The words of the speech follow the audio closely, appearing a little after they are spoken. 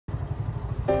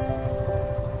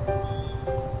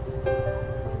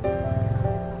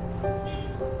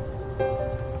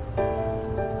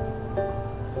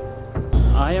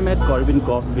am at Corbyn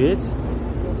Cove Beach.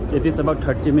 It is about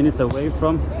 30 minutes away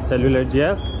from Cellular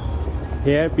Jail.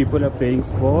 Here people are playing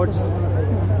sports.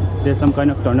 There's some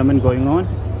kind of tournament going on.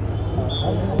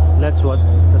 Let's watch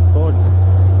the sports.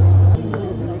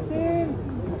 16,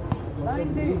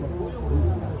 19,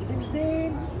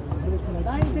 16,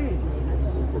 19.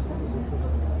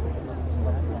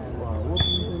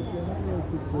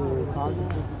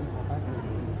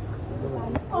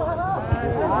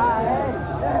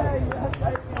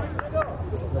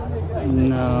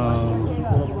 No.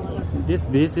 This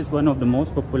beach is one of the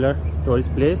most popular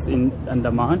tourist places in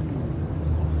Andaman.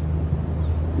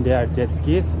 There are jet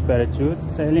skis, parachute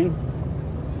sailing,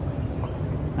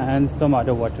 and some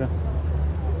other water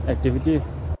activities.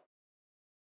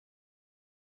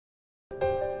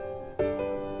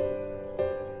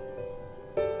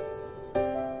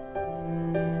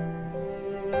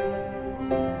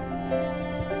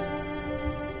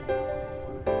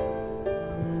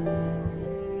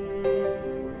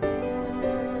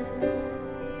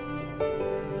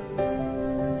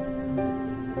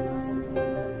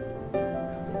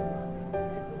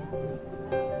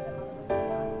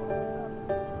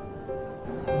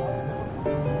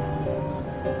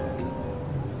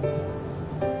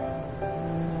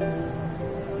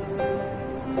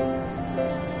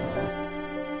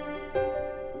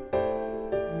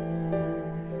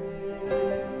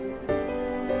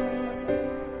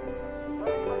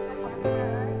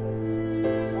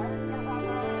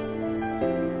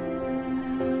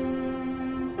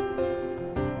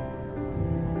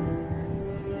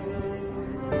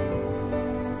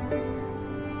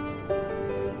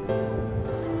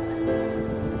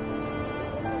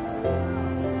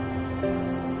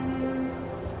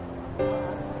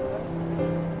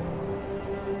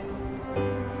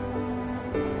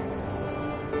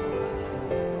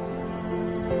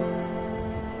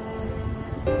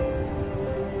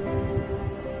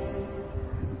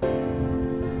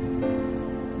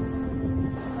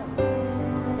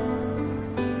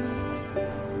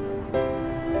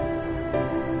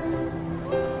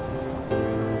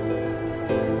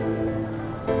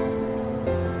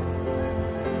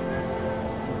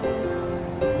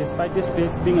 Despite this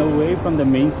place being away from the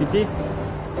main city,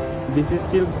 this is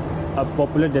still a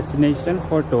popular destination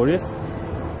for tourists.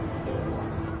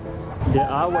 There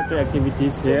are water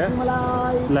activities here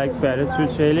like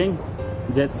parachute sailing,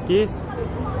 jet skis,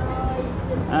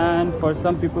 and for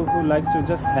some people who like to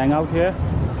just hang out here,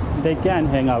 they can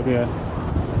hang out here.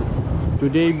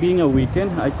 Today being a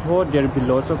weekend, I thought there would be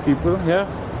lots of people here,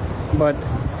 but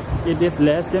it is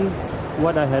less than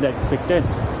what I had expected.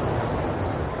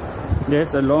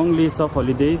 There's a long list of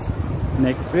holidays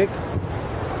next week,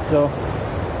 so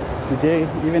today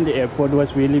even the airport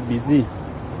was really busy.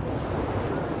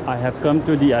 I have come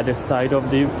to the other side of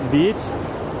the beach.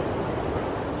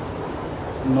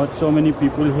 Not so many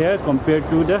people here compared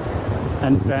to the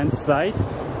entrance side.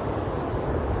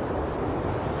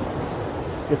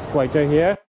 It's quieter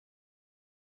here.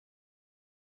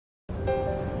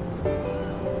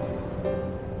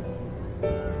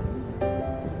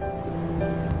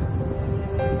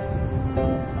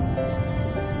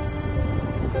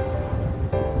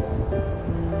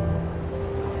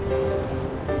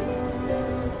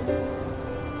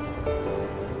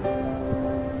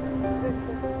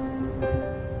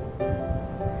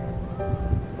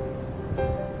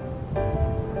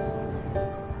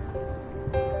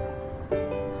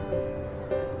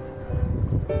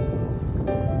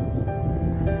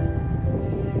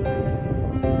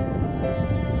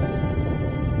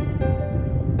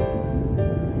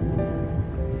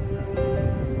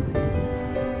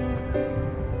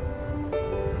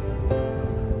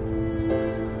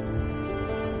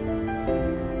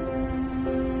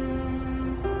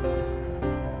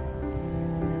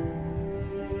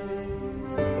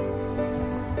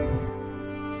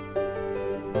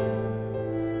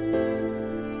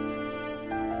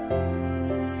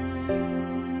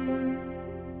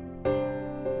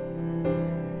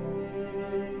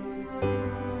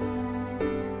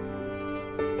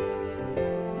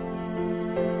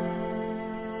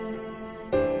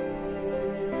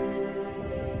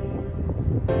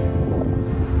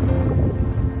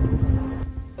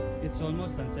 It's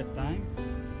almost sunset time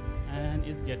and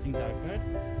it's getting darker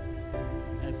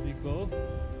as we go.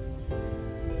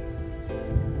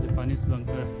 The Punish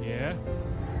bunker here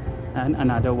and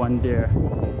another one there.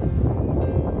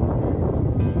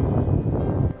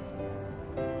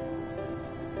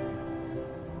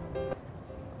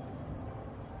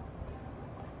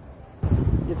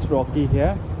 It's rocky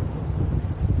here.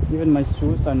 Even my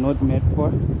shoes are not made for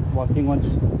walking on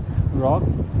rocks.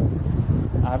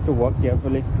 I have to walk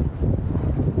carefully.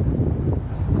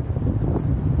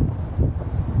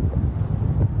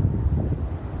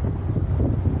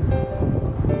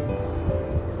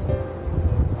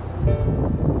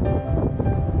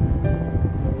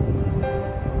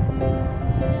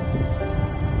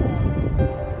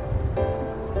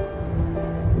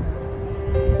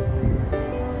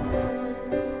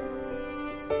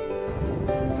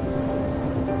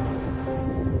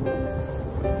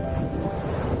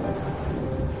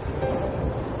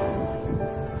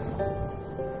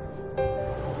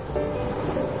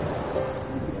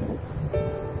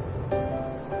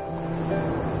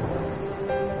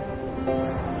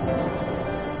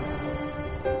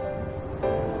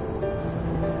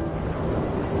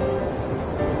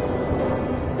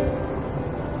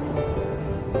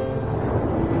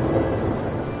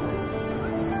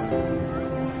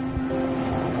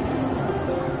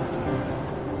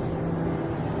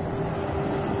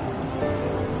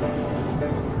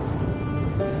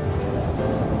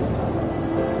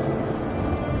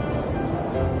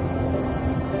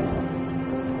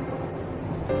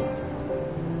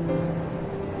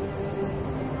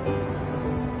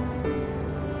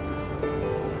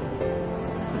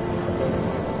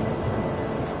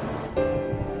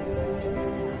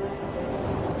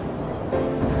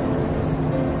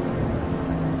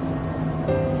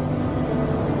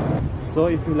 So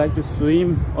if you like to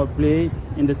swim or play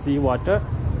in the sea water,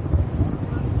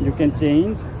 you can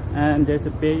change, and there's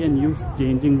a pay and use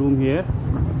changing room here.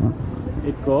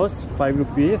 It costs 5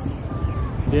 rupees.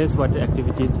 There's water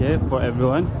activities here for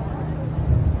everyone,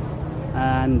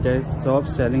 and there's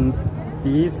shops selling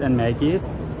teas and Maggies,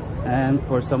 and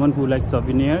for someone who likes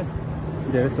souvenirs,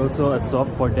 there's also a shop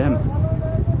for them.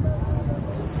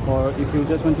 Or if you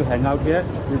just want to hang out here,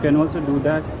 you can also do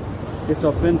that. It's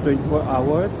open 24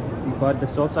 hours, but the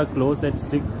shops are closed at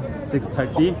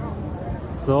 6:30.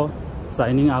 So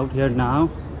signing out here now.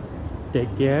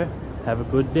 Take care, have a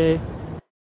good day.